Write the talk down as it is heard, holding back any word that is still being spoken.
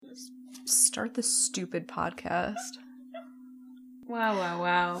start this stupid podcast.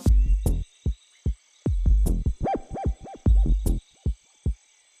 Wow.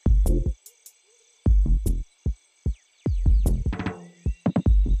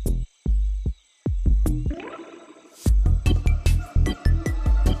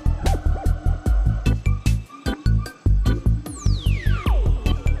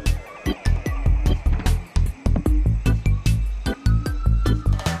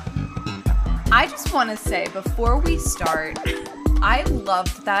 I just want to say, before we start, I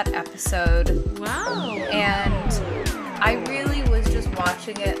loved that episode. Wow. And I really was just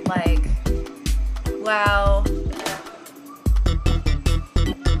watching it like, wow.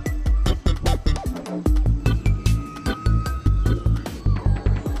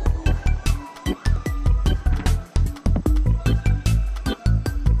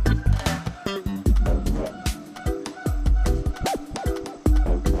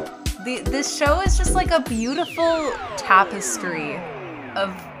 This show is just like a beautiful tapestry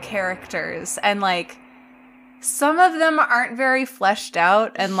of characters, and like some of them aren't very fleshed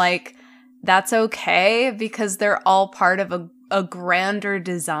out, and like that's okay because they're all part of a grander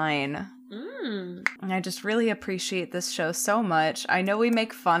design. And I just really appreciate this show so much. I know we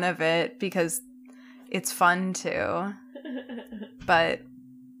make fun of it because it's fun too, but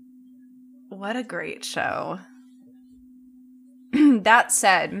what a great show. That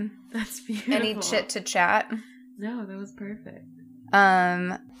said, that's beautiful. Any chit to chat? No, that was perfect.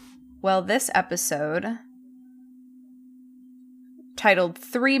 Well, this episode, titled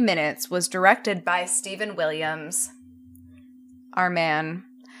 3 Minutes, was directed by Stephen Williams, our man.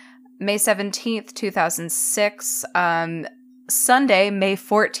 May 17th, 2006. Sunday, May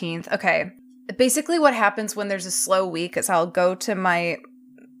 14th. Okay. Basically what happens when there's a slow week is I'll go to my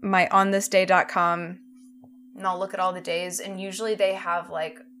onthisday.com and I'll look at all the days, and usually they have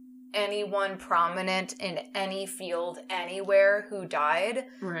like anyone prominent in any field anywhere who died.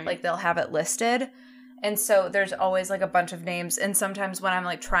 Right. Like they'll have it listed. And so there's always like a bunch of names, and sometimes when I'm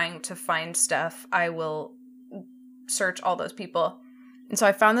like trying to find stuff, I will search all those people. And so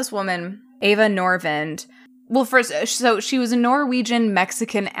I found this woman, Ava Norvind. Well, first, so she was a Norwegian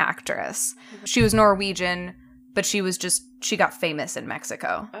Mexican actress. She was Norwegian, but she got famous in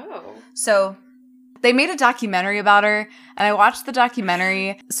Mexico. Oh. So they made a documentary about her, and I watched the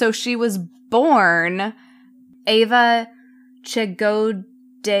documentary. So she was born Ava Chegodeva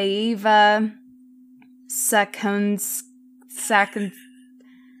Sakonskaya,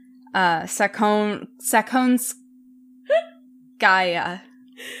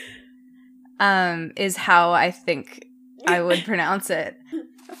 is how I think I would pronounce it.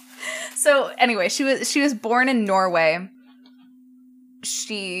 So anyway, she was born in Norway.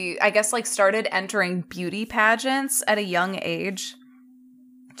 She, I guess, like started entering beauty pageants at a young age.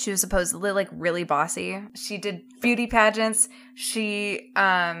 She was supposedly like really bossy. She did beauty pageants. She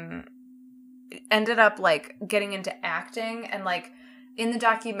ended up like getting into acting, and like in the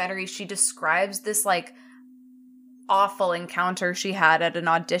documentary she describes this like awful encounter she had at an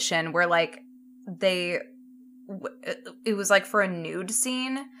audition where like it was like for a nude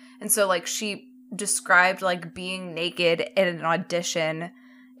scene, and so like she described like being naked at an audition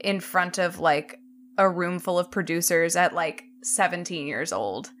in front of like a room full of producers at like 17 years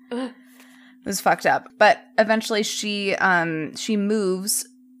old. It was fucked up. But eventually she moves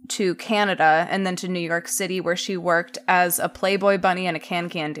to Canada and then to New York City, where she worked as a Playboy bunny and a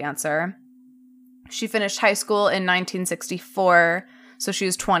can-can dancer. She finished high school in 1964, so she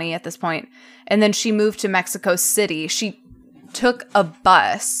was 20 at this point. And then she moved to Mexico City. She took a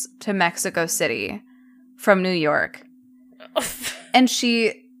bus to Mexico City from New York. And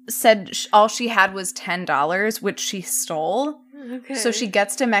she said all she had was $10, which she stole. Okay. So she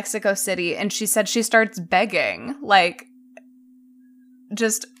gets to Mexico City, and she said she starts begging. Like,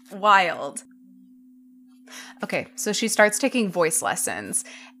 just wild. Okay, so she starts taking voice lessons,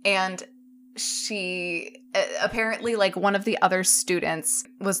 and she apparently, like, one of the other students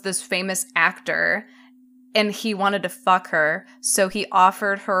was this famous actor, and he wanted to fuck her, so he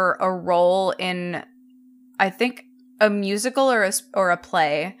offered her a role in, I think, a musical or a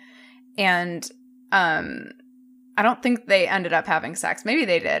play, and I don't think they ended up having sex. Maybe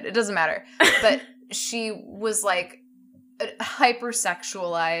they did. It doesn't matter. But she was like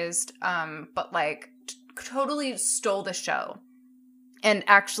hypersexualized, but like totally stole the show. And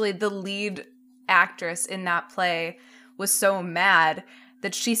actually, the lead actress in that play was so mad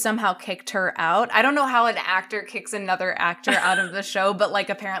that she somehow kicked her out. I don't know how an actor kicks another actor out of the show, but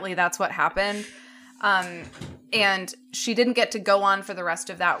like apparently that's what happened. And she didn't get to go on for the rest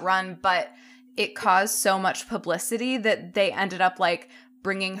of that run, but it caused so much publicity that they ended up like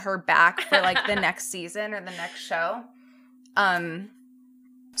bringing her back for like the next season or the next show.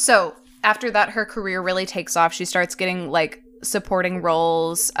 So after that, her career really takes off. She starts getting like supporting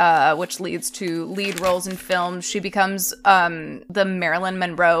roles, which leads to lead roles in films. She becomes the Marilyn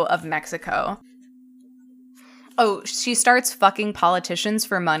Monroe of Mexico. Oh, she starts fucking politicians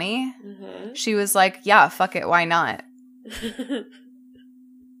for money. Mm-hmm. She was like, yeah, fuck it, why not?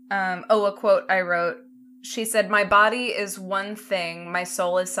 A quote I wrote. She said, my body is one thing, my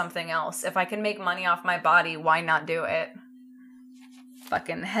soul is something else. If I can make money off my body, why not do it?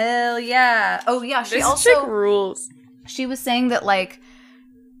 Fucking hell yeah. Oh yeah, she this chick rules. She was saying that, like,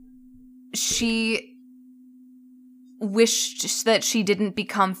 she wished that she didn't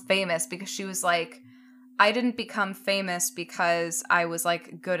become famous because she was like, I didn't become famous because I was,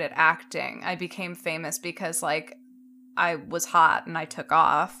 like, good at acting. I became famous because, like, I was hot and I took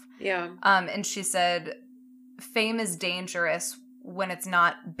off. Yeah. And she said, fame is dangerous when it's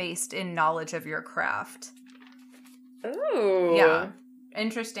not based in knowledge of your craft. Ooh. Yeah.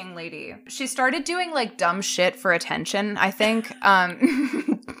 Interesting lady. She started doing like dumb shit for attention, I think.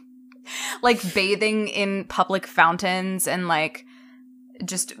 Like bathing in public fountains and like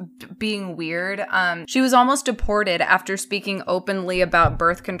just being weird. She was almost deported after speaking openly about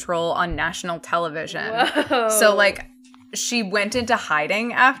birth control on national television. Whoa. So like she went into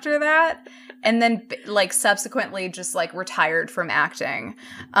hiding after that and then like subsequently just like retired from acting.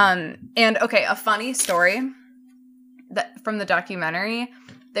 And okay, a funny story that from the documentary,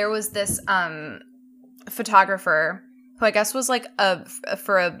 there was this photographer who I guess was like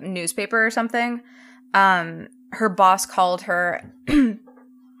for a newspaper or something. Her boss called her and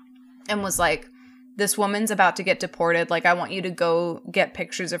was like, this woman's about to get deported. Like, I want you to go get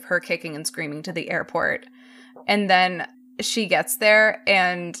pictures of her kicking and screaming to the airport. And then she gets there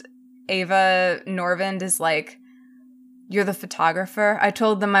and Ava Norvind is like, you're the photographer? I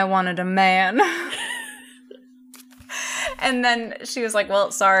told them I wanted a man. And then she was like, well,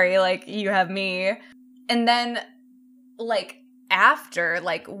 sorry, like, you have me. And then, like, after,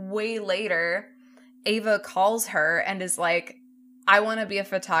 like, way later, Ava calls her and is like, I want to be a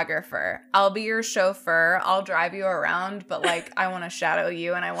photographer. I'll be your chauffeur. I'll drive you around, but, like, I want to shadow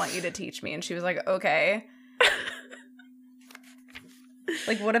you and I want you to teach me. And she was like, okay.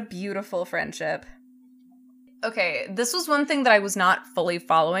 Like, what a beautiful friendship. Okay, this was one thing that I was not fully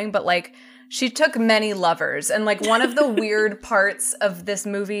following, but, like, she took many lovers, and, like, one of the weird parts of this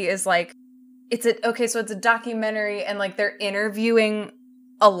movie is, like, it's a documentary, and, like, they're interviewing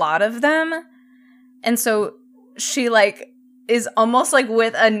a lot of them, and so she, like, is almost, like,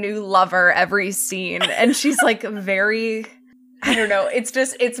 with a new lover every scene, and she's, like, very, I don't know,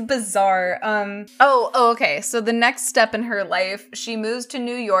 it's bizarre. Okay, so the next step in her life, she moves to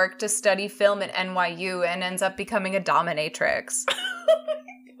New York to study film at NYU and ends up becoming a dominatrix.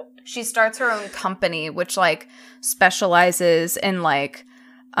 She starts her own company, which, like, specializes in, like,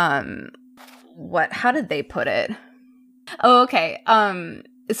 how did they put it? Oh, okay.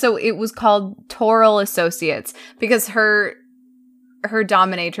 So it was called Toral Associates because her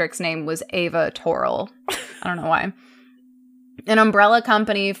dominatrix name was Ava Toral. I don't know why. An umbrella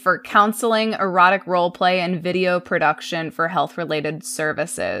company for counseling, erotic role play, and video production for health-related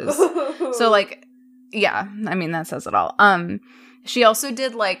services. So, like, yeah, I mean, that says it all. She also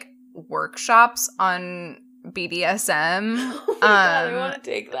did, like, workshops on BDSM. Oh my God, I want to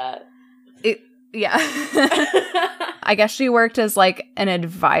take that. Yeah. I guess she worked as, like, an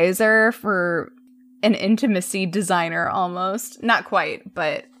advisor for an intimacy designer almost. Not quite,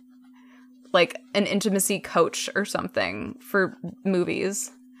 but, like, an intimacy coach or something for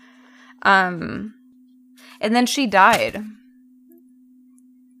movies. And then she died.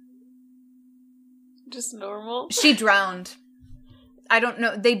 Just normal? She drowned. I don't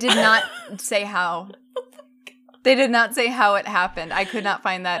know. They did not say how. They did not say how it happened. I could not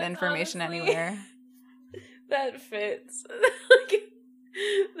find that information honestly, anywhere. That fits. Like,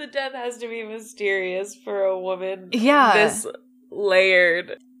 the death has to be mysterious for a woman. Yeah. This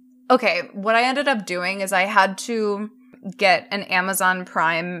layered. Okay, what I ended up doing is I had to get an Amazon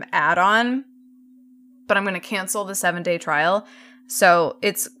Prime add-on, but I'm going to cancel the 7-day trial. So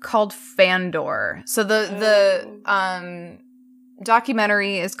it's called Fandor. So the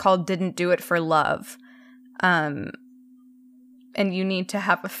documentary is called Didn't Do It for Love. And you need to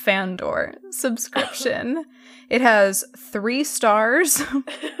have a Fandor subscription. It has 3 stars.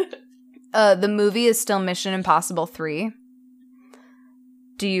 The movie is still Mission Impossible 3.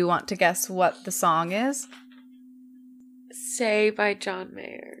 Do you want to guess what the song is? Say by John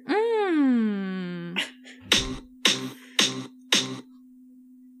Mayer.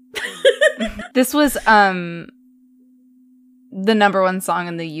 This was the number one song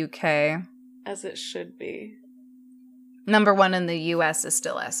in the UK. As it should be. Number one in the US is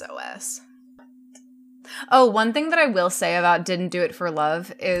still SOS. Oh, one thing that I will say about Didn't Do It for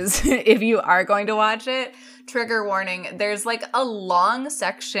Love is if you are going to watch it, trigger warning, there's like a long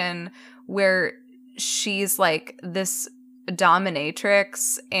section where she's like this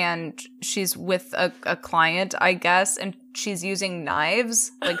dominatrix and she's with a client, I guess, and she's using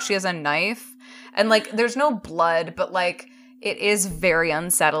knives. Like she has a knife and like there's no blood, but like it is very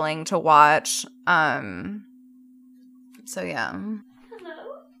unsettling to watch. So yeah. Hello?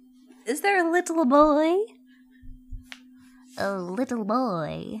 Is there a little boy? A little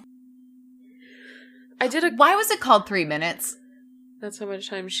boy. Why was it called 3 minutes? That's how much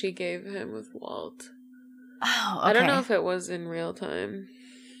time she gave him with Walt. Oh, okay. I don't know if it was in real time.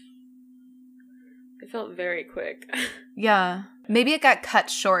 It felt very quick. Yeah. Maybe it got cut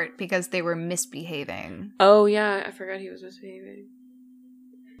short because they were misbehaving. Oh, yeah. I forgot he was misbehaving.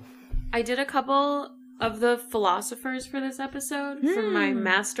 I did a couple of the philosophers for this episode from my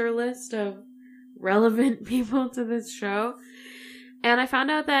master list of relevant people to this show. And I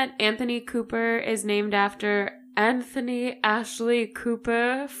found out that Anthony Cooper is named after Anthony Ashley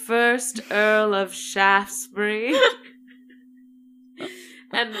Cooper, 1st Earl of Shaftesbury.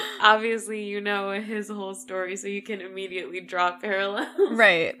 And obviously you know his whole story, so you can immediately draw parallels.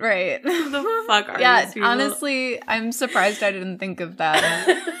 Right. Who the fuck are these people? Honestly, I'm surprised I didn't think of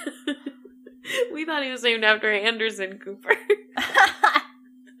that. We thought he was named after Anderson Cooper.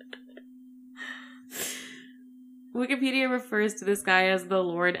 Wikipedia refers to this guy as the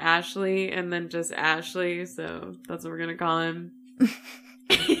Lord Ashley and then just Ashley, so that's what we're gonna call him.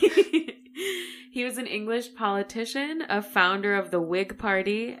 He was an English politician, a founder of the Whig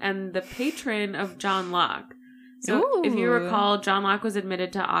Party, and the patron of John Locke. So if you recall, John Locke was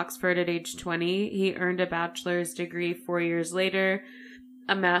admitted to Oxford at age 20. He earned a bachelor's degree 4 years later,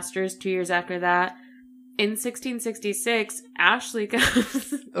 a master's 2 years after that. In 1666, Ashley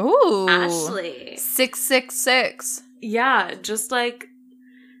comes. Ooh. Ashley. 666. Yeah, just like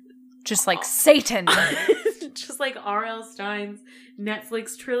Satan. just like R.L. Stine's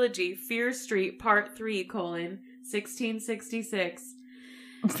Netflix trilogy, Fear Street Part 3, 1666.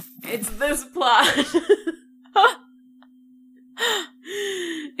 It's this plot.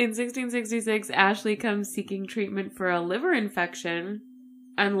 In 1666, Ashley comes seeking treatment for a liver infection,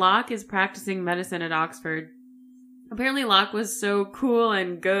 and Locke is practicing medicine at Oxford. Apparently, Locke was so cool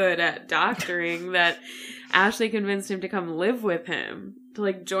and good at doctoring that Ashley convinced him to come live with him, to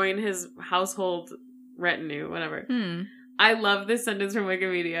like join his household retinue, whatever. I love this sentence from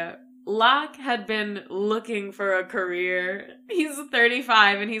Wikipedia. Locke had been looking for a career. He's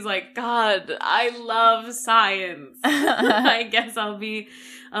 35 and he's like, God, I love science. I guess I'll be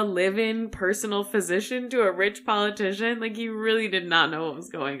a live-in personal physician to a rich politician. Like, he really did not know what was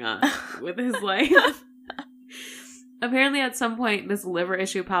going on with his life. Apparently, at some point, this liver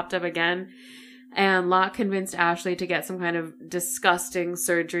issue popped up again, and Locke convinced Ashley to get some kind of disgusting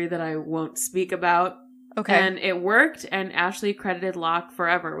surgery that I won't speak about. Okay. And it worked, and Ashley credited Locke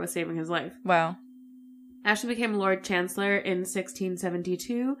forever with saving his life. Wow. Ashley became Lord Chancellor in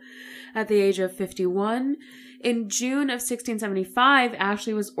 1672 at the age of 51. In June of 1675,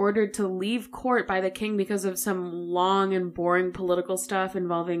 Ashley was ordered to leave court by the king because of some long and boring political stuff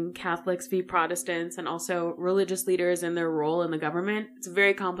involving Catholics v. Protestants and also religious leaders and their role in the government. It's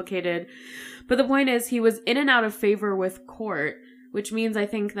very complicated. But the point is, he was in and out of favor with court, which means I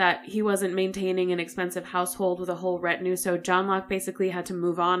think that he wasn't maintaining an expensive household with a whole retinue, so John Locke basically had to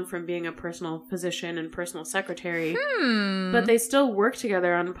move on from being a personal physician and personal secretary. But they still worked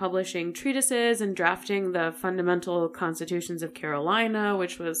together on publishing treatises and drafting the Fundamental Constitutions of Carolina,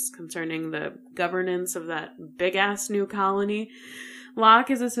 which was concerning the governance of that big-ass new colony.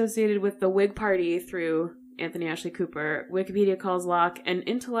 Locke is associated with the Whig Party through Anthony Ashley Cooper. Wikipedia calls Locke an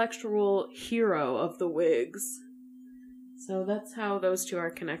intellectual hero of the Whigs. So that's how those two are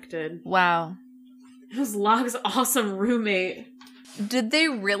connected. Wow. It was Locke's awesome roommate. Did they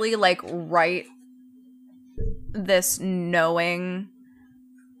really, like, write this knowing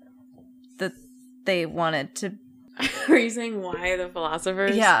that they wanted to... Are you saying why the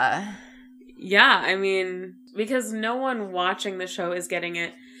philosophers? Yeah. Yeah, I mean, because no one watching the show is getting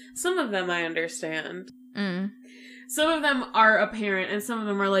it. Some of them I understand. Some of them are apparent, and some of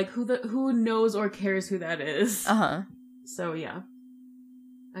them are like, who knows or cares who that is? Uh-huh. So, yeah.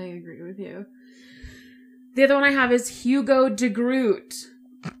 I agree with you. The other one I have is Hugo de Groot.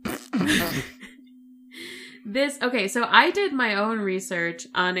 Okay, so I did my own research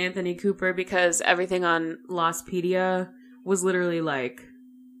on Anthony Cooper because everything on Lostpedia was literally like,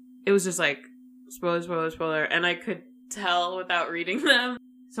 it was just like, spoiler, spoiler, spoiler, and I could tell without reading them.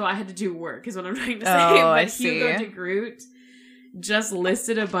 So I had to do work, is what I'm trying to say. Oh, But I see. Hugo de Groot just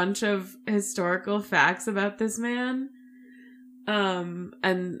listed a bunch of historical facts about this man.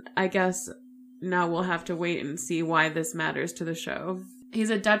 And I guess now we'll have to wait and see why this matters to the show. He's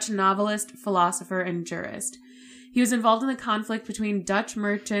a Dutch novelist, philosopher, and jurist. He was involved in the conflict between Dutch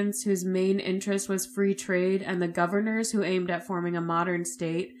merchants whose main interest was free trade and the governors who aimed at forming a modern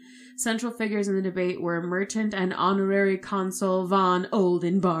state. Central figures in the debate were merchant and honorary consul von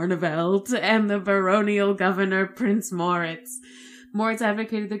Oldenbarneveld and the baronial governor Prince Moritz. Moritz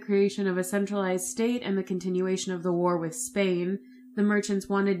advocated the creation of a centralized state and the continuation of the war with Spain. The merchants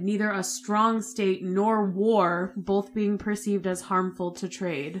wanted neither a strong state nor war, both being perceived as harmful to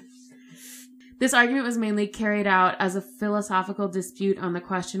trade. This argument was mainly carried out as a philosophical dispute on the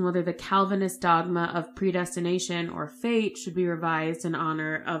question whether the Calvinist dogma of predestination or fate should be revised in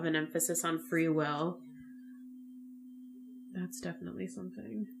honor of an emphasis on free will. That's definitely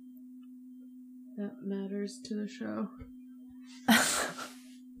something that matters to the show.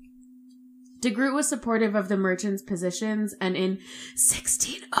 De Groot was supportive of the merchants' positions, and in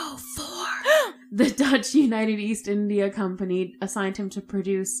 1604, the Dutch United East India Company assigned him to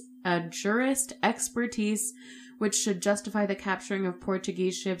produce a jurist expertise which should justify the capturing of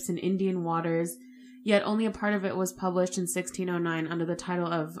Portuguese ships in Indian waters, yet only a part of it was published in 1609 under the title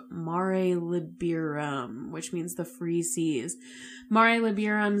of Mare Liberum, which means the free seas. Mare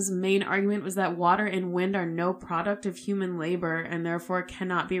Liberum's main argument was that water and wind are no product of human labor and therefore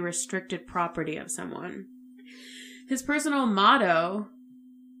cannot be restricted property of someone. His personal motto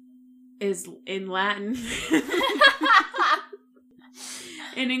is in Latin.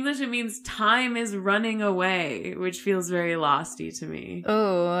 In English, it means time is running away, which feels very losty to me.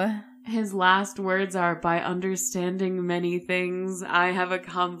 Oh. His last words are, by understanding many things, I have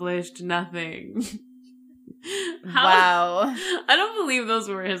accomplished nothing. Wow. I don't believe those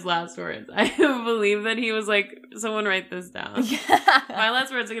were his last words. I believe that he was like, someone write this down. Yeah. My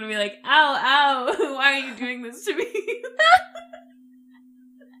last words are going to be like, ow, ow, why are you doing this to me?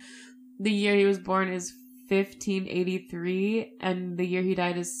 The year he was born is 1583, and the year he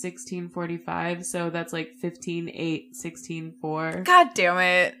died is 1645, so that's like 15/8/16/4. God damn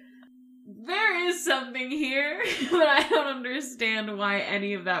it. There is something here, but I don't understand why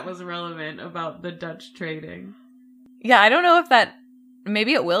any of that was relevant about the Dutch trading. Yeah, I don't know if that...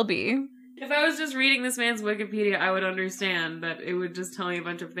 Maybe it will be. If I was just reading this man's Wikipedia, I would understand that it would just tell me a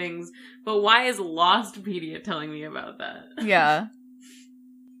bunch of things, but why is Lostpedia telling me about that? Yeah.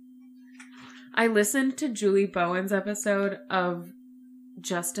 I listened to Julie Bowen's episode of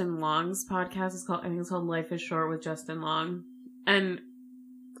Justin Long's podcast. I think it's called Life is Short with Justin Long. And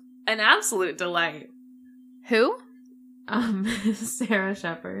an absolute delight. Who? Sarah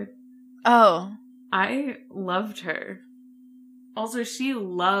Shepard. Oh. I loved her. Also, she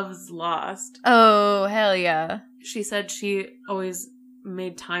loves Lost. Oh, hell yeah. She said she always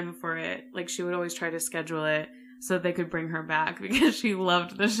made time for it. Like, she would always try to schedule it so they could bring her back because she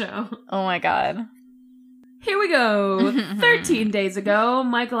loved the show. Oh my god. Here we go. 13 days ago,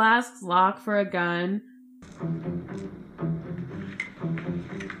 Michael asks Locke for a gun.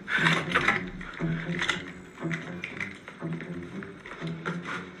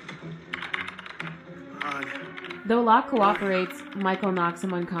 Though Locke cooperates, Michael knocks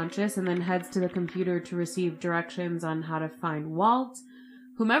him unconscious and then heads to the computer to receive directions on how to find Walt.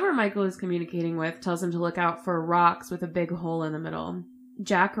 Whomever Michael is communicating with tells him to look out for rocks with a big hole in the middle.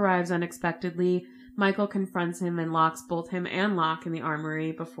 Jack arrives unexpectedly. Michael confronts him and locks both him and Locke in the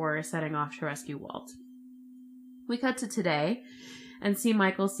armory before setting off to rescue Walt. We cut to today and see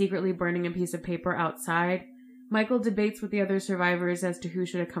Michael secretly burning a piece of paper outside. Michael debates with the other survivors as to who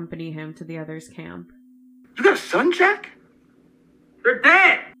should accompany him to the others' camp. You got a son, Jack? They're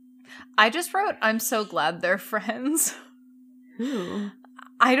dead! I just wrote, I'm so glad they're friends. Who?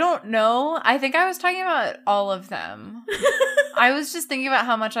 I don't know. I think I was talking about all of them. I was just thinking about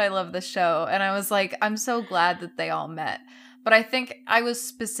how much I love the show, and I was like, I'm so glad that they all met. But I think I was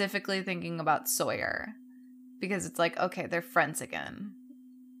specifically thinking about Sawyer, because it's like, okay, they're friends again.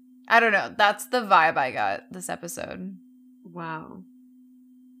 I don't know. That's the vibe I got this episode. Wow.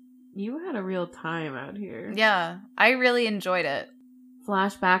 You had a real time out here. Yeah, I really enjoyed it.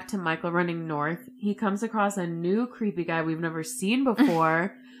 Flashback to Michael running north. He comes across a new creepy guy we've never seen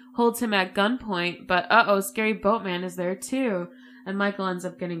before, holds him at gunpoint, but scary boatman is there too, and Michael ends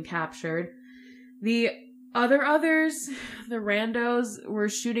up getting captured. The others, the randos, were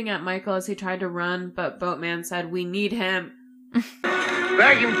shooting at Michael as he tried to run, but boatman said, "We need him."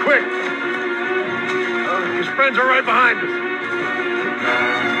 Bag him quick! His friends are right behind us.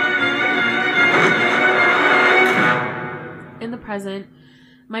 in the present,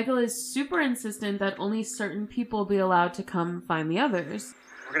 Michael is super insistent that only certain people be allowed to come find the others.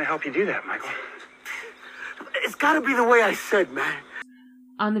 We're gonna help you do that, Michael. It's gotta be the way I said, man.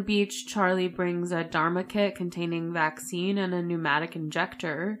 On the beach, Charlie brings a Dharma kit containing vaccine and a pneumatic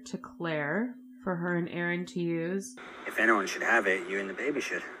injector to Claire for her and Aaron to use. If anyone should have it, you and the baby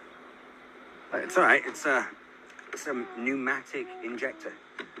should. It's all right. It's a pneumatic injector.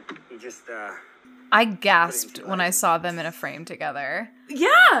 You just I gasped when I saw them in a frame together.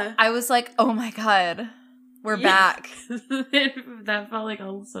 Yeah! I was like, oh my god, we're back. That felt like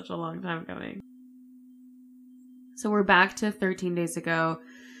such a long time coming. So we're back to 13 days ago,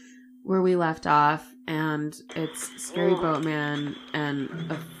 where we left off, and it's Scary Boatman and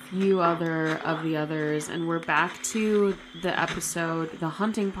a few other of the others, and we're back to the episode, The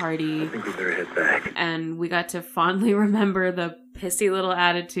Hunting Party. I think we better head back. And we got to fondly remember the pissy little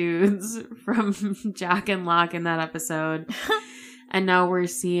attitudes from Jack and Locke in that episode. And now we're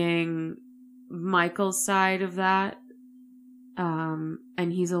seeing Michael's side of that. And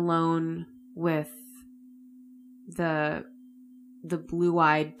he's alone with the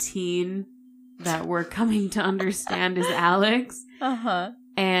blue-eyed teen that we're coming to understand is Alex. Uh-huh.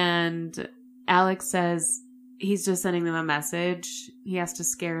 And Alex says he's just sending them a message. He has to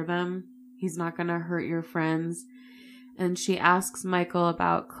scare them. He's not going to hurt your friends. And she asks Michael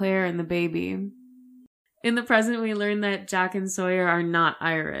about Claire and the baby. In the present, we learn that Jack and Sawyer are not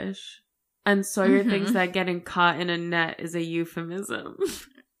Irish. And Sawyer thinks that getting caught in a net is a euphemism.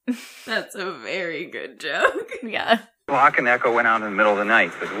 That's a very good joke. Yeah. Locke and Echo went out in the middle of the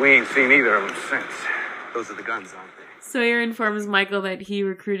night, but We ain't seen either of them since. those are the guns, aren't they? Sawyer informs Michael that he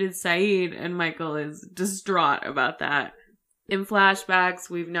recruited Saeed, and Michael is distraught about that. In flashbacks,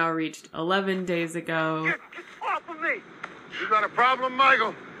 we've now reached 11 days ago. Get off of me! You got a problem,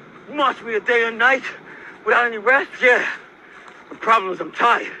 Michael? Must be a day and night without any rest? Yeah. The problem is I'm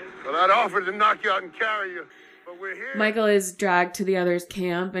tired. Well, I'd offer to knock you out and carry you, but we're here. Michael is dragged to the others'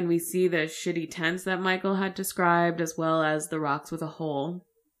 camp, and we see the shitty tents that Michael had described, as well as the rocks with a hole.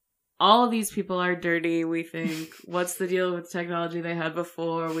 All of these people are dirty, we think. What's the deal with technology they had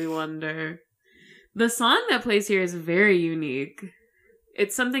before, we wonder. The song that plays here is very unique.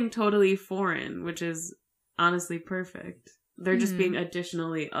 It's something totally foreign, which is honestly perfect. They're just being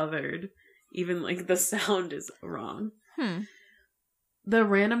additionally othered. Even, like, the sound is wrong. The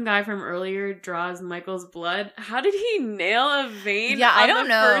random guy from earlier draws Michael's blood. How did he nail a vein I on don't the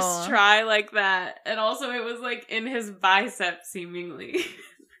know. first try like that? And also it was, like, in his bicep, seemingly.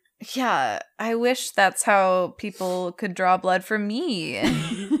 Yeah, I wish that's how people could draw blood from me.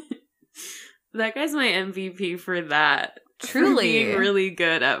 That guy's my MVP for that. Truly. For being really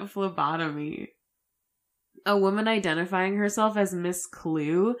good at phlebotomy. A woman identifying herself as Miss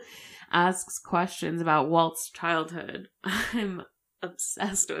Clue asks questions about Walt's childhood. I'm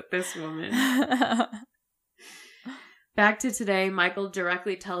obsessed with this woman. Back to today, Michael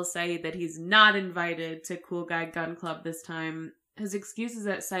directly tells Saeed that he's not invited to Cool Guy Gun Club this time. His excuse is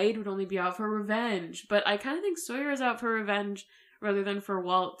that Saeed would only be out for revenge, but I kind of think Sawyer is out for revenge rather than for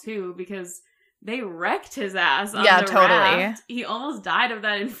Walt too, because they wrecked his ass on the raft. He almost died of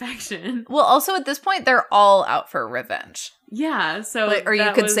that infection. Well, also at this point, they're all out for revenge. Yeah, so Or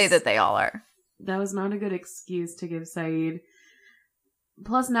you could say that they all are. That was not a good excuse to give Saeed.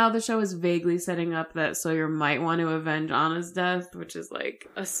 Plus, now the show is vaguely setting up that Sawyer might want to avenge Anna's death, which is like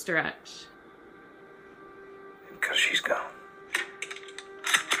a stretch. Because she's gone.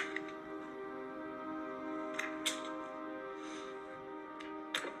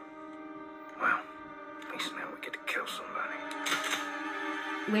 Well, at least now we get to kill somebody.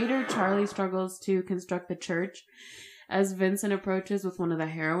 Later, Charlie struggles to construct the church as Vincent approaches with one of the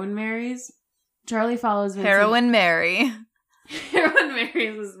Heroin Marys. Charlie follows Vincent. Heroin Mary. Heroin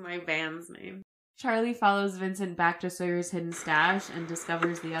Marys is my band's name. Charlie follows Vincent back to Sawyer's hidden stash and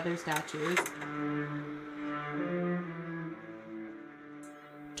discovers the other statues.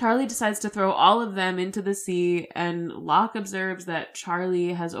 Charlie decides to throw all of them into the sea, and Locke observes that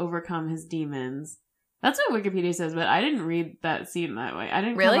Charlie has overcome his demons. That's what Wikipedia says, but I didn't read that scene that way. I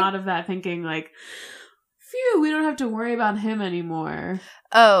didn't Really? come out of that thinking like, phew, we don't have to worry about him anymore.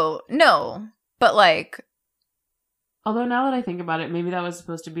 Oh, no. But like... Although now that I think about it, maybe that was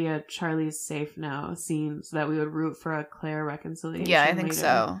supposed to be a Charlie's safe now scene so that we would root for a Claire reconciliation. Yeah, I think later.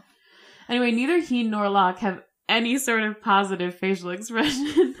 so. Anyway, neither he nor Locke have any sort of positive facial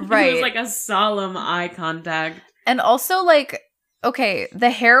expression. Right. It was like a solemn eye contact. And also, like, Okay,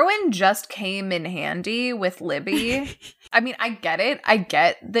 the heroin just came in handy with Libby. I mean, I get it. I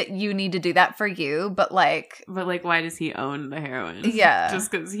get that you need to do that for you, but like... But like, why does he own the heroin? Yeah.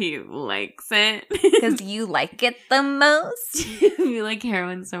 Just because he likes it? Because you like it the most? You like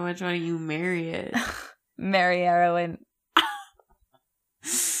heroin so much, why don't you marry it? Marry heroin.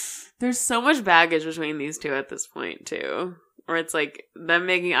 There's so much baggage between these two at this point, too. Or it's like them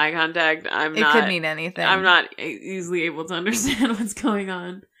making eye contact. It could mean anything. I'm not easily able to understand what's going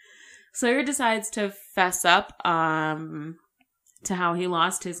on. Sawyer decides to fess up to how he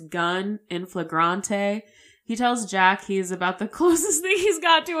lost his gun in flagrante. He tells Jack he's about the closest thing he's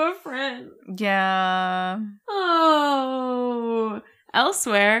got to a friend. Yeah. Oh.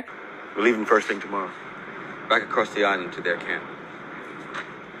 Elsewhere. We're leaving first thing tomorrow. Back across the island to their camp.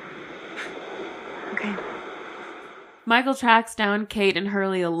 Okay. Michael tracks down Kate and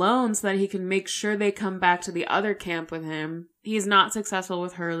Hurley alone so that he can make sure they come back to the other camp with him. He's not successful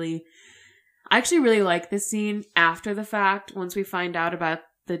with Hurley. I actually really like this scene after the fact, once we find out about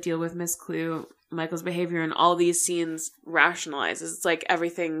the deal with Miss Clue, Michael's behavior, and all these scenes rationalizes. It's like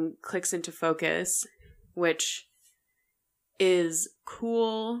everything clicks into focus, which is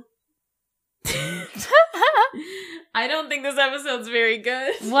cool. I don't think this episode's very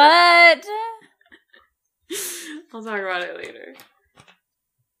good. What? I'll talk about it later.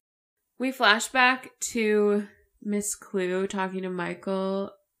 We flash back to Miss Clue talking to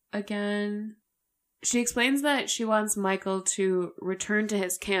Michael again. She explains that she wants Michael to return to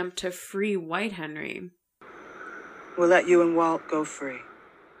his camp to free White Henry. We'll let you and Walt go free.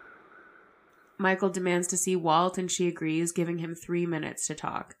 Michael demands to see Walt and she agrees, giving him 3 minutes to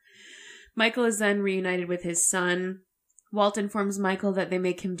talk. Michael is then reunited with his son. Walt informs Michael that they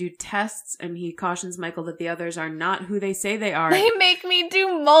make him do tests, and he cautions Michael that the others are not who they say they are. They make me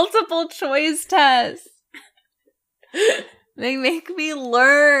do multiple choice tests. They make me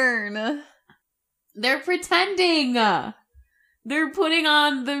learn. They're pretending. They're putting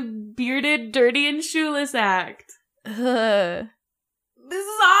on the bearded, dirty, and shoeless act. Ugh. This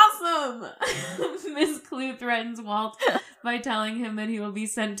is awesome! Miss Clue threatens Walt by telling him that he will be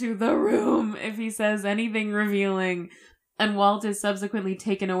sent to the room if he says anything revealing. And Walt is subsequently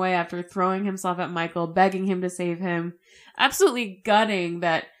taken away after throwing himself at Michael, begging him to save him. Absolutely gutting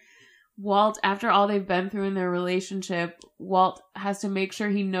that Walt, after all they've been through in their relationship, Walt has to make sure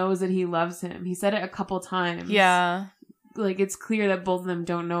he knows that he loves him. He said it a couple times. Yeah. Like, it's clear that both of them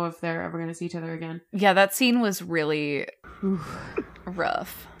don't know if they're ever going to see each other again. Yeah, that scene was really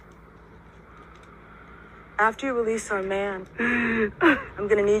rough. After you release our man, I'm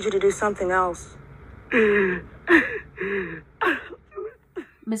gonna need you to do something else.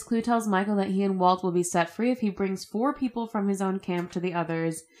 Miss Clue tells Michael that he and Walt will be set free if he brings 4 people from his own camp to the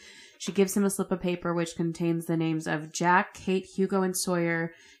others. She gives him a slip of paper which contains the names of Jack, Kate, Hugo, and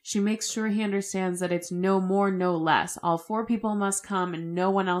Sawyer. She makes sure he understands that it's no more, no less. All 4 people must come and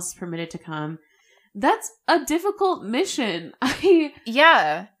no one else is permitted to come. That's a difficult mission.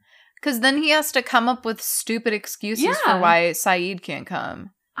 Yeah. Because then he has to come up with stupid excuses for why Saeed can't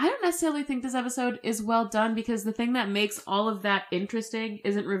come. I don't necessarily think this episode is well done because the thing that makes all of that interesting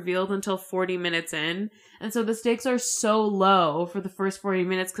isn't revealed until 40 minutes in. And so the stakes are so low for the first 40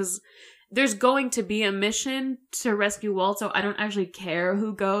 minutes because there's going to be a mission to rescue Walt, so I don't actually care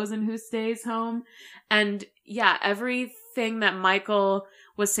who goes and who stays home. And yeah, everything that Michael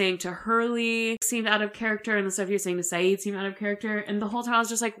was saying to Hurley seemed out of character, and the stuff he was saying to Saeed seemed out of character. And the whole time I was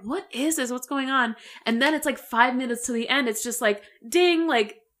just like, what is this? What's going on? And then it's like 5 minutes to the end. It's just like, ding,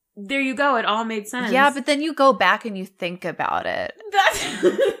 like, there you go. It all made sense. Yeah, but then you go back and you think about it.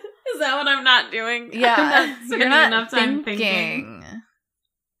 Is that what I'm not doing? Yeah. You're not enough time thinking.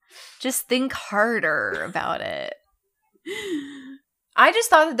 Just think harder about it. I just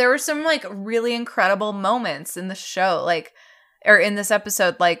thought that there were some like really incredible moments in the show, like, or in this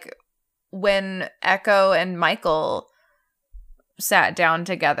episode, like when Echo and Michael sat down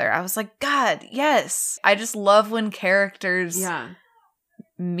together. I was like, God, yes. I just love when characters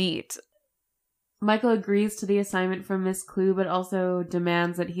meet. Michael agrees to the assignment from Miss Clue, but also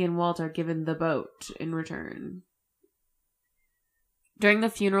demands that he and Walt are given the boat in return. During the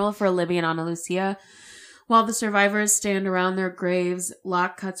funeral for Libby and Ana Lucia, while the survivors stand around their graves,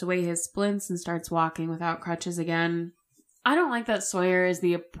 Locke cuts away his splints and starts walking without crutches again. I don't like that Sawyer is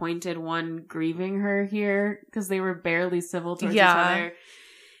the appointed one grieving her here, because they were barely civil towards each other.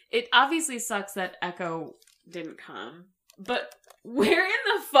 It obviously sucks that Echo didn't come, but where in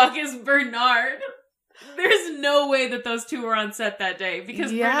the fuck is Bernard? There's no way that those two were on set that day, because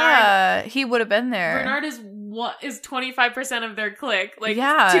he would have been there. Bernard is what is 25% of their clique. Like,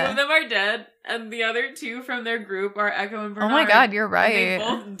 Yeah. 2 of them are dead, and the other 2 from their group are Echo and Bernard. Oh my god, you're right. And they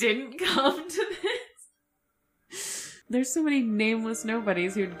both didn't come to this. There's so many nameless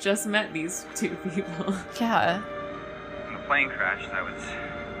nobodies who just met these 2 people. Yeah. When the plane crashed, I was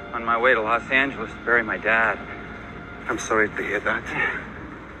on my way to Los Angeles to bury my dad. I'm sorry to hear that.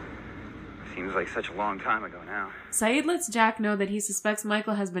 Seems like such a long time ago now. Saeed lets Jack know that he suspects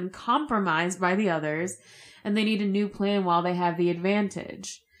Michael has been compromised by the others, and they need a new plan while they have the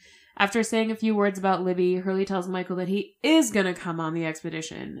advantage. After saying a few words about Libby, Hurley tells Michael that he is going to come on the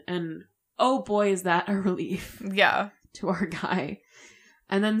expedition, and oh boy is that a relief Yeah. to our guy.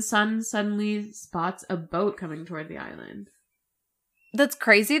 And then Sun suddenly spots a boat coming toward the island. That's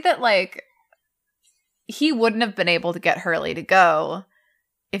crazy that, like, he wouldn't have been able to get Hurley to go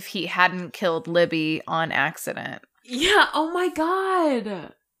if he hadn't killed Libby on accident. Yeah, oh my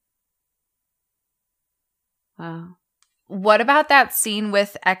god! Wow. What about that scene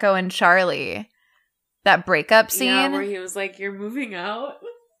with Echo and Charlie? That breakup scene? Yeah, where he was like, "You're moving out?"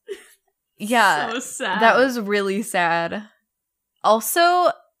 Yeah. So sad. That was really sad.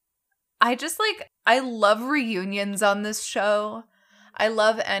 Also, I love reunions on this show. I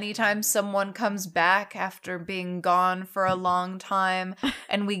love anytime someone comes back after being gone for a long time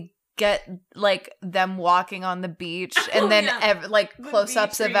and we get, like, them walking on the beach and then, The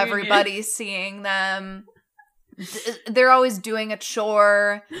close-ups beach of reunion. everybody seeing them. They're always doing a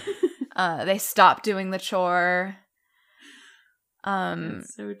chore. They stop doing the chore.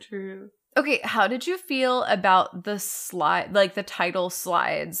 That's so true. Okay, how did you feel about the slide, like the title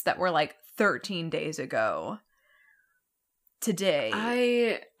slides that were like 13 days ago? Today.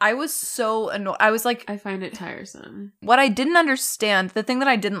 I was so annoyed. I was like, I find it tiresome. what I didn't understand, the thing that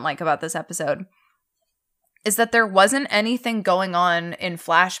I didn't like about this episode is that there wasn't anything going on in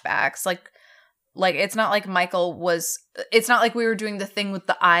flashbacks. Like it's not like it's not like we were doing the thing with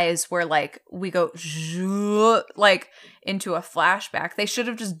the eyes where like we go like into a flashback. They should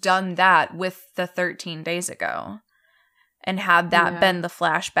have just done that with the 13 days ago and had that been the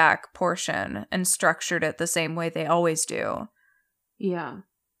flashback portion and structured it the same way they always do. Yeah.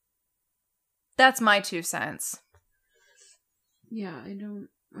 That's my 2 cents. Yeah, I don't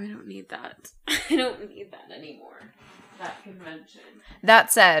need that. I don't need that anymore. That convention.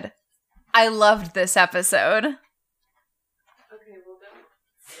 That said, I loved this episode. Okay, well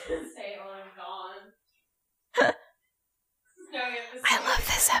don't say while I'm gone. I love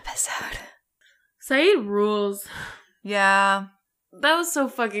this episode. Saeed rules. Yeah. That was so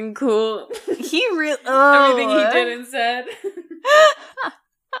fucking cool. He really... Everything he did and said.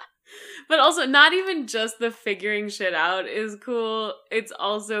 But also, not even just the figuring shit out is cool. It's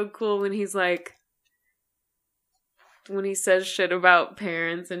also cool when he's like... when he says shit about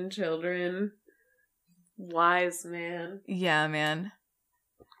parents and children. Wise man. Yeah, man.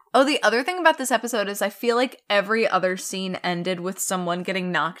 Oh, the other thing about this episode is I feel like every other scene ended with someone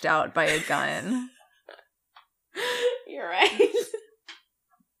getting knocked out by a gun. You're right.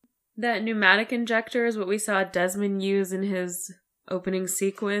 That pneumatic injector is what we saw Desmond use in his opening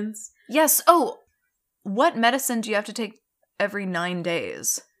sequence. Yes. Oh, what medicine do you have to take every 9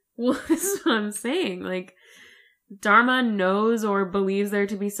 days? Well, this is what I'm saying. Like, Dharma knows or believes there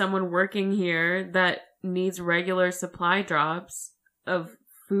to be someone working here that needs regular supply drops of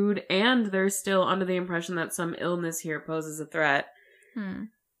food, and they're still under the impression that some illness here poses a threat.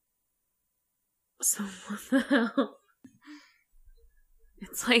 So what the hell?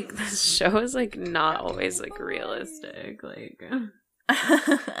 It's like this show is like not always like realistic. Like,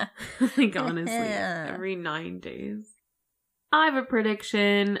 like honestly, every 9 days. I have a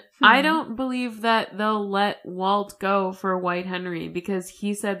prediction. I don't believe that they'll let Walt go for White Henry because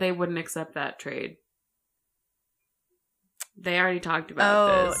he said they wouldn't accept that trade. They already talked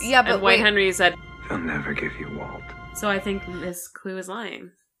about this. Yeah, but and White Henry said, They'll never give you Walt. so I think Miss Clue is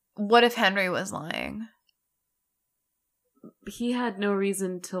lying. What if Henry was lying? He had no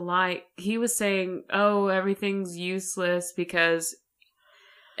reason to lie. He was saying, oh, everything's useless because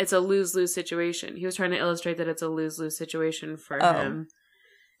it's a lose-lose situation. He was trying to illustrate that it's a lose-lose situation for him.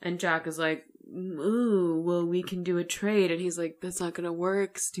 And Jack is like, ooh, well, we can do a trade. And he's like, that's not going to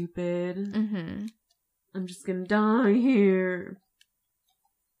work, stupid. Mm-hmm. I'm just going to die here.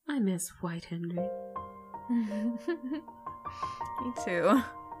 I miss White Henry. Me too.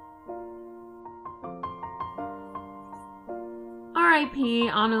 R.I.P.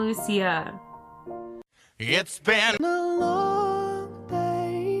 Ana Lucia. It's been a long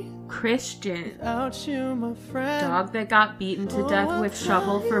day Christian. without you, my friend. Dog that got beaten to death with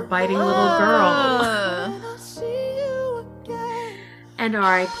shovel for biting little girl. I'll see you again. And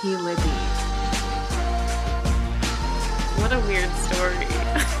R.I.P. Libby. What a weird story.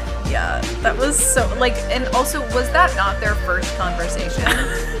 Yeah, that was so, like, and also, was that not their first conversation?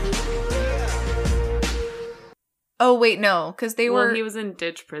 Oh, wait, no, because they were... he was in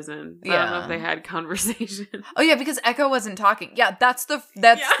ditch prison. So I Yeah. don't know if they had conversation. Oh, yeah, because Echo wasn't talking. Yeah, that's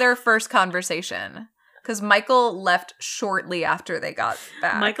their first conversation. Because Michael left shortly after they got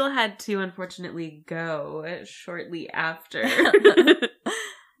back. Michael had to, unfortunately, go shortly after.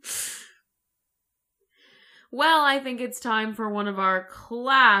 Well, I think it's time for one of our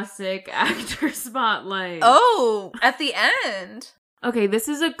classic actor spotlights. Oh, at the end. Okay, this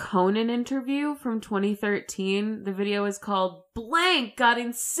is a Conan interview from 2013. The video is called Blank Got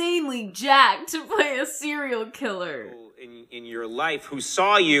Insanely Jacked to Play a Serial Killer. In your life who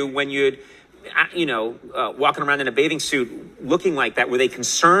saw you when you'd, walking around in a bathing suit looking like that, were they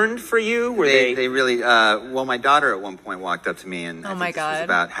concerned for you? Were They really, well, my daughter at one point walked up to me and Oh I my think this was God.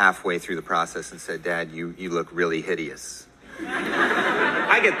 about halfway through the process and said, Dad, you look really hideous.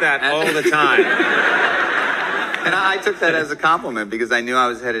 I get that all the time. And I took that as a compliment because I knew I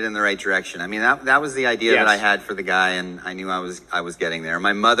was headed in the right direction. I mean, that was the idea that I had for the guy, and I knew I was getting there.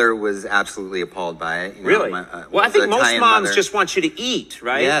 My mother was absolutely appalled by it. Really? Well, I think most Italian moms mother. just want you to eat,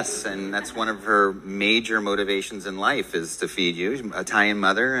 right? Yes, and that's one of her major motivations in life is to feed you. She's an Italian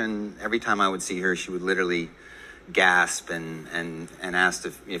mother, and every time I would see her, she would literally gasp and ask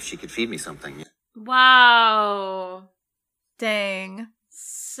if she could feed me something. Wow. Dang.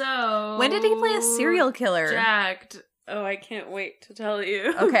 So... When did he play a serial killer? Jacked. Oh, I can't wait to tell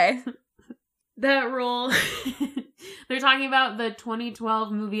you. Okay. That role. They're talking about the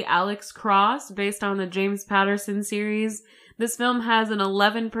 2012 movie Alex Cross, based on the James Patterson series. This film has an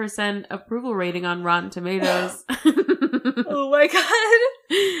 11% approval rating on Rotten Tomatoes. Oh my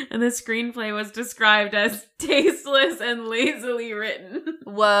god. And the screenplay was described as tasteless and lazily written.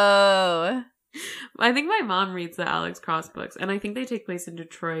 Whoa. I think my mom reads the Alex Cross books, and I think they take place in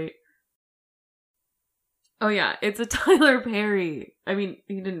Detroit. Oh yeah, it's a Tyler Perry. I mean,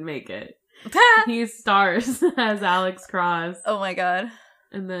 he didn't make it. He stars as Alex Cross. Oh my god.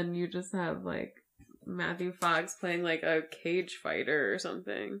 And then you just have, like, Matthew Fox playing, like, a cage fighter or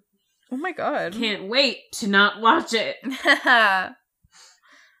something. Oh my god. Can't wait to not watch it.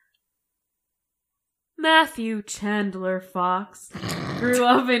 Matthew Chandler Fox grew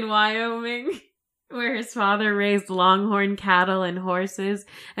up in Wyoming, where his father raised longhorn cattle and horses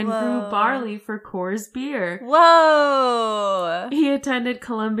and grew barley for Coors beer. Whoa! He attended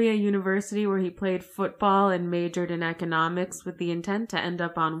Columbia University, where he played football and majored in economics with the intent to end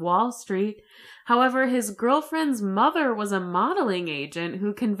up on Wall Street. However, his girlfriend's mother was a modeling agent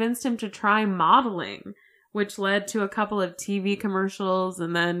who convinced him to try modeling, which led to a couple of TV commercials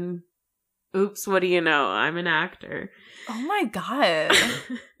and then... Oops, what do you know? I'm an actor. Oh my god.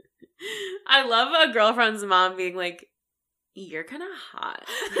 I love a girlfriend's mom being like, you're kind of hot.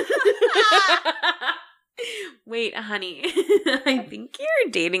 Wait, honey. I think you're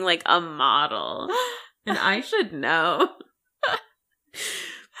dating like a model. And I should know.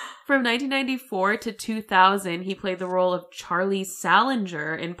 From 1994 to 2000, he played the role of Charlie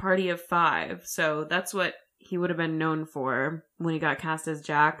Salinger in Party of Five. So that's what he would have been known for when he got cast as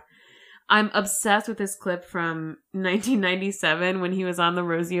Jack. I'm obsessed with this clip from 1997 when he was on the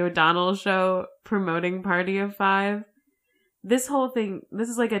Rosie O'Donnell show promoting Party of Five. This whole thing, this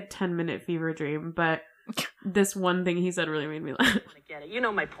is like a 10-minute fever dream, but this one thing he said really made me laugh. I get it. You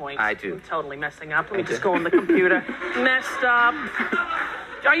know my point. I do. I'm totally messing up. Let me just go on the computer. Messed up.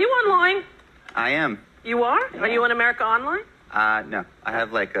 Are you online? I am. You are? Are you on America Online? No. I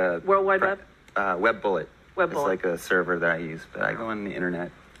have like a... World Wide Web? Web Bullet. Web Bullet. It's like a server that I use, but I go on the internet,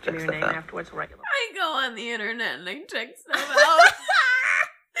 Give check me your stuff name out. afterwards, regular. I go on the internet and I check stuff out.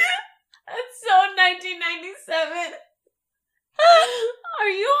 That's so 1997. Are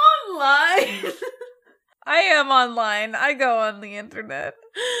you online? I am online. I go on the internet.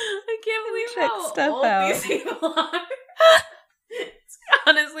 I can't believe Check how stuff old out. these people are. It's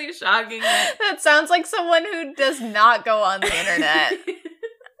honestly shocking that That sounds like someone who does not go on the internet.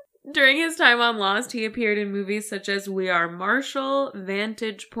 during his time on Lost, he appeared in movies such as We Are Marshall,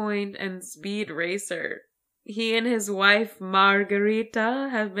 Vantage Point, and Speed Racer. He and his wife, Margarita,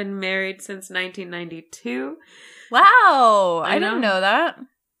 have been married since 1992. Wow. I I know. didn't know that.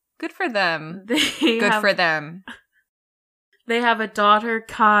 Good for them. Good for them. They have a daughter,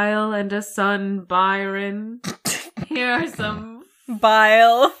 Kyle, and a son, Byron. Here are some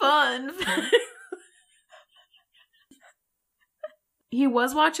Bile. fun facts. He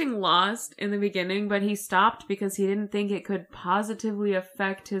was watching Lost in the beginning, but he stopped because he didn't think it could positively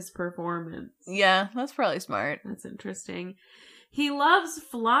affect his performance. Yeah, that's probably smart. That's interesting. He loves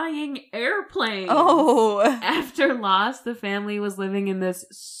flying airplanes. Oh. After Lost, the family was living in this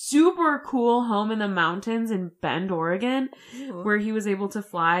super cool home in the mountains in Bend, Oregon, where he was able to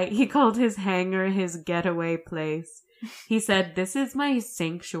fly. He called his hangar his getaway place. He said, "This is my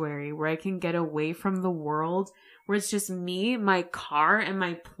sanctuary where I can get away from the world, where it's just me, my car, and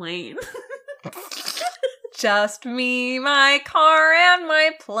my plane." Just me, my car, and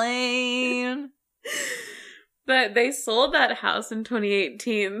my plane. But they sold that house in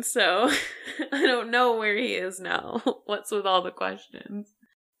 2018, so I don't know where he is now. What's with all the questions?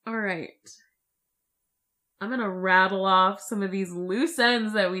 All right. I'm going to rattle off some of these loose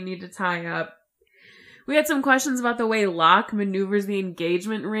ends that we need to tie up. We had some questions about the way Locke maneuvers the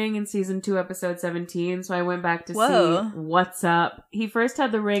engagement ring in season 2, episode 17, so I went back to see what's up. He first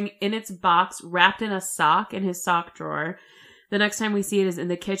had the ring in its box, wrapped in a sock in his sock drawer. The next time we see it is in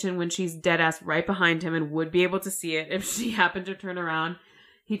the kitchen when she's dead-ass right behind him and would be able to see it if she happened to turn around.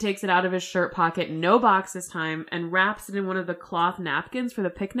 He takes it out of his shirt pocket, no box this time, and wraps it in one of the cloth napkins for the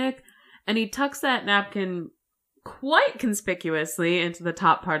picnic, and he tucks that napkin quite conspicuously into the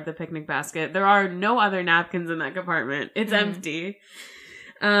top part of the picnic basket. There are no other napkins in that compartment. It's empty.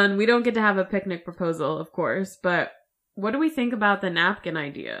 And we don't get to have a picnic proposal, of course, but what do we think about the napkin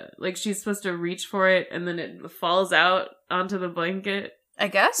idea? Like, she's supposed to reach for it and then it falls out onto the blanket. I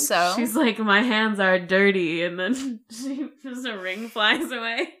guess so. She's like, "My hands are dirty," and then just a ring flies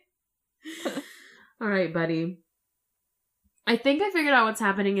away. All right, buddy. I think I figured out what's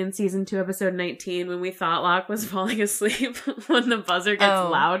happening in season 2, episode 19, when we thought Locke was falling asleep when the buzzer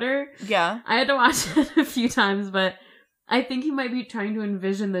gets louder. Yeah. I had to watch it a few times, but I think he might be trying to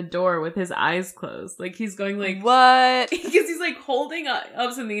envision the door with his eyes closed. Like, he's going like... What? Because he's like holding up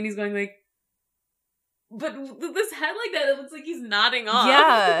something and he's going like... But this head like that, it looks like he's nodding off.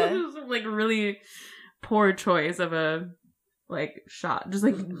 Yeah. It was like really poor choice of a like shot. Just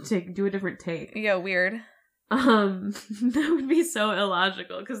like do a different take. Yeah, weird. That would be so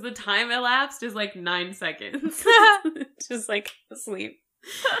illogical because the time elapsed is like 9 seconds. Just like asleep.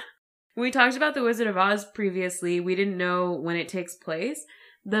 We talked about The Wizard of Oz previously. We didn't know when it takes place.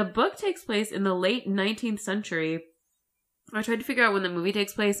 The book takes place in the late 19th century. I tried to figure out when the movie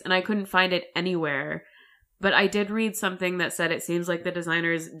takes place and I couldn't find it anywhere. But I did read something that said it seems like the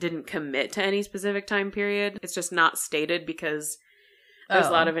designers didn't commit to any specific time period. It's just not stated because there's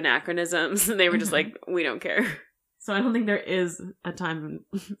a lot of anachronisms, and they were just like, "We don't care." So I don't think there is a time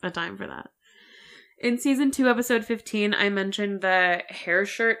for that. In season 2, episode 15, I mentioned the hair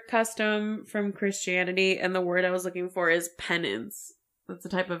shirt custom from Christianity, and the word I was looking for is penance. That's a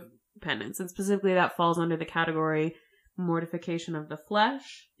type of penance, and specifically that falls under the category mortification of the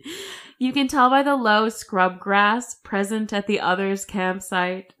flesh. You can tell by the low scrub grass present at the other's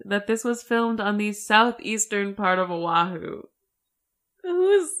campsite that this was filmed on the southeastern part of Oahu.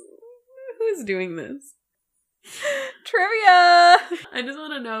 Who's doing this? Trivia! I just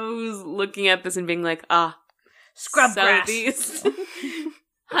want to know who's looking at this and being like, scrub southeast. Grass.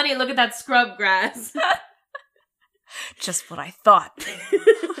 Honey, look at that scrub grass. Just what I thought.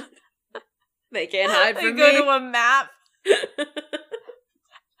 They can't hide from me. They go to a map.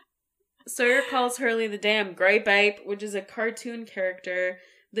 Sawyer calls Hurley the damn Grape Ape, which is a cartoon character.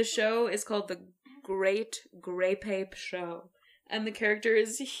 The show is called The Great Grape Ape Show. And the character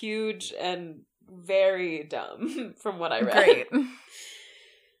is huge and very dumb, from what I read. Great.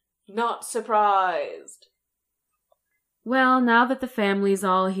 Not surprised. Well, now that the family's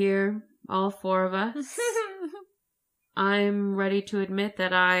all here, all 4 of us, I'm ready to admit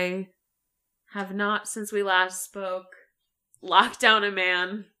that I have not, since we last spoke, locked down a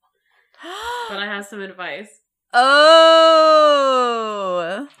man. But I have some advice. Oh!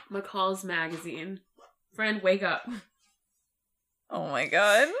 McCall's Magazine. Friend, wake up. Oh my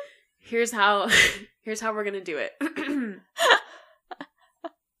god. Here's how we're gonna do it.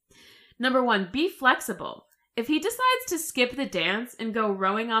 Number 1, be flexible. If he decides to skip the dance and go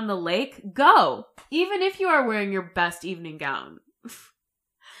rowing on the lake, go! Even if you are wearing your best evening gown.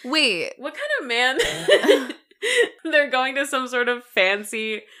 Wait. What kind of man? They're going to some sort of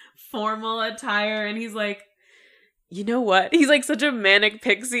fancy, formal attire, and he's like, you know what? He's like such a manic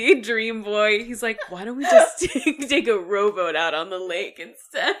pixie dream boy. He's like, why don't we just take a rowboat out on the lake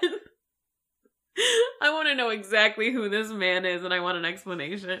instead? I want to know exactly who this man is, and I want an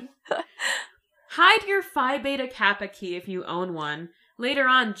explanation. Hide your Phi Beta Kappa key if you own one. Later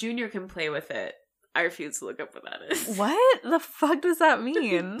on, Junior can play with it. I refuse to look up what that is. What the fuck does that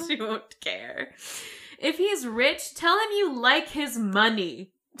mean? She won't care. If he's rich, tell him you like his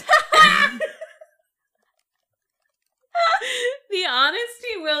money. The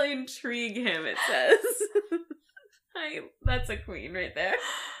honesty will intrigue him, it says. That's a queen right there.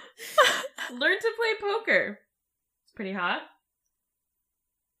 Learn to play poker. It's pretty hot.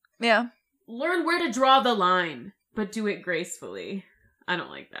 Yeah. Learn where to draw the line, but do it gracefully. I don't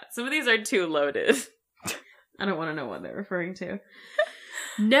like that. Some of these are too loaded. I don't want to know what they're referring to.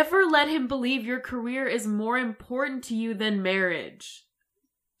 Never let him believe your career is more important to you than marriage.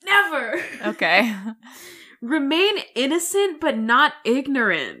 Never! Okay. Remain innocent but not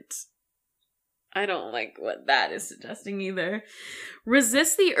ignorant. I don't like what that is suggesting either.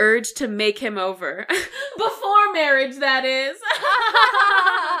 Resist the urge to make him over. Before marriage, that is.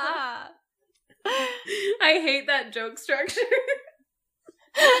 I hate that joke structure.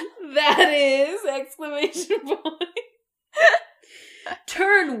 That is! Exclamation point.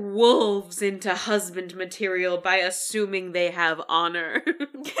 Turn wolves into husband material by assuming they have honor.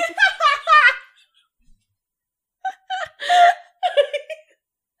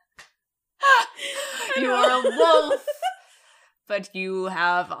 You are a wolf, but you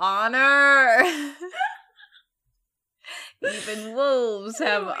have honor. Even wolves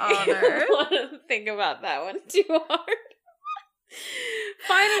have honor. I don't want to think about that one too hard.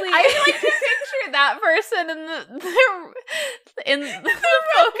 Finally, I like to picture that person in the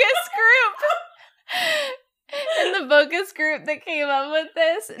focus group. In the focus group that came up with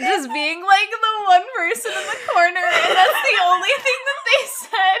this, just being like the one person in the corner, and that's the only thing that they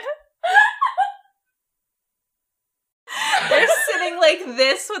said. They're sitting like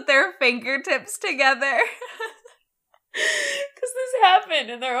this with their fingertips together. Because this happened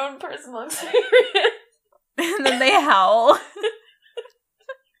in their own personal experience. And then they howl.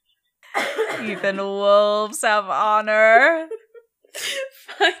 Even wolves have honor.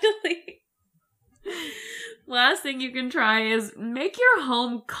 Finally. Last thing you can try is make your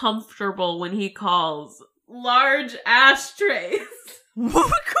home comfortable when he calls. Large ashtrays.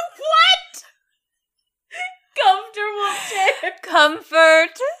 What? Comfortable chair.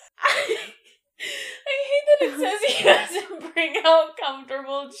 Comfort. I hate that it says he has to bring out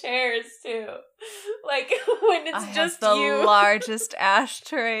comfortable chairs too. Like when it's I just have the you. largest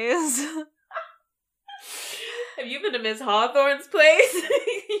ashtrays. Have you been to Miss Hawthorne's place?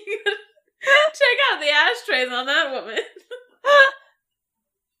 You gotta check out the ashtrays on that woman.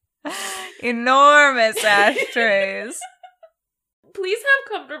 Enormous ashtrays. Please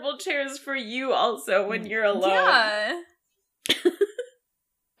have comfortable chairs for you also when you're alone. Yeah.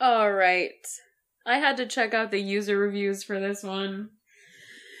 All right. I had to check out the user reviews for this one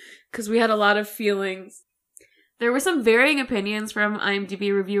because we had a lot of feelings. There were some varying opinions from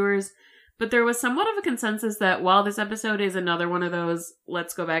IMDb reviewers, but there was somewhat of a consensus that while this episode is another one of those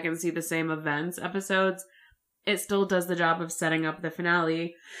let's go back and see the same events episodes, it still does the job of setting up the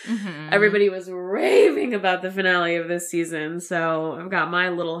finale. Mm-hmm. Everybody was raving about the finale of this season, so I've got my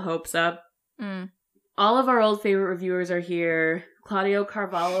little hopes up. Mm. All of our old favorite reviewers are here. Claudio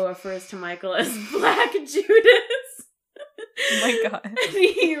Carvalho refers to Michael as Black Judas. Oh my god. And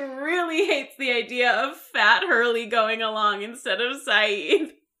he really hates the idea of Fat Hurley going along instead of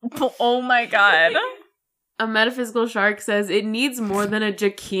Saeed. Oh my god. A Metaphysical Shark says it needs more than a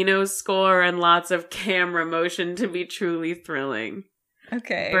Giacchino score and lots of camera motion to be truly thrilling.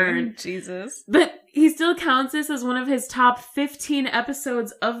 Okay. Burn. Jesus. But he still counts this as one of his top 15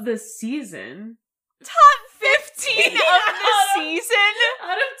 episodes of the season. Top 15 of the season?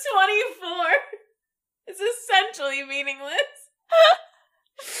 Out of 24. It's essentially meaningless.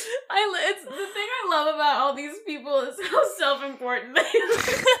 It's the thing I love about all these people is how self-important they are.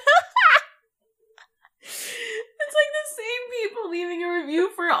 It's like the same people leaving a review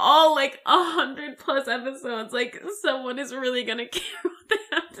for all 100+ episodes. Like someone is really gonna care what they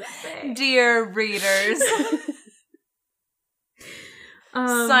have to say. Dear readers.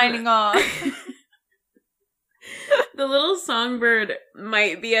 Signing off. The little songbird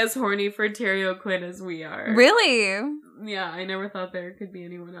might be as horny for Terry O'Quinn as we are. Really? Yeah, I never thought there could be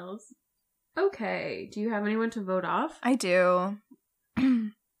anyone else. Okay, do you have anyone to vote off? I do.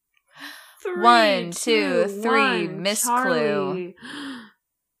 3, 1, 2, 3, 1, Miss Charlie. Clue.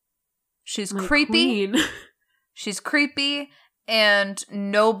 She's My creepy. queen. She's creepy, and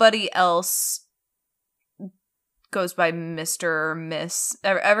nobody else goes by Mr. or Miss.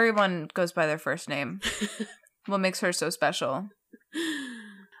 Everyone goes by their first name. What makes her so special?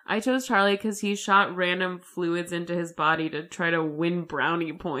 I chose Charlie because he shot random fluids into his body to try to win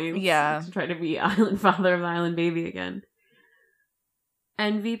brownie points. Yeah. To try to be father of the island baby again.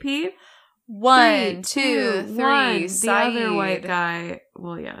 MVP? 1, 2, 3, 1. Saeed. The other white guy.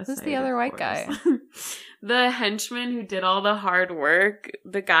 Well, yeah. Who's Saeed, the other of white course. guy? The henchman who did all the hard work.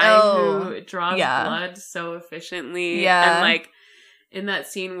 The guy who draws blood so efficiently. Yeah. And in that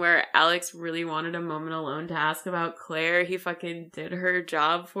scene where Alex really wanted a moment alone to ask about Claire, he fucking did her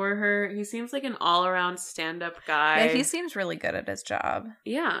job for her. He seems like an all-around stand-up guy. Yeah, he seems really good at his job.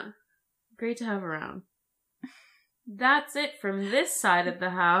 Yeah. Great to have around. That's it from this side of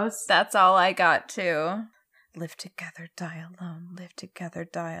the house. That's all I got, too. Live together, die alone. Live together,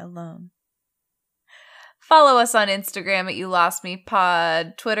 die alone. Follow us on Instagram at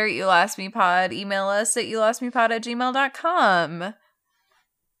YouLostMePod, Twitter at YouLostMePod, email us at YouLostMePod@gmail.com.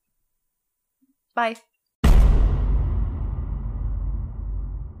 Bye.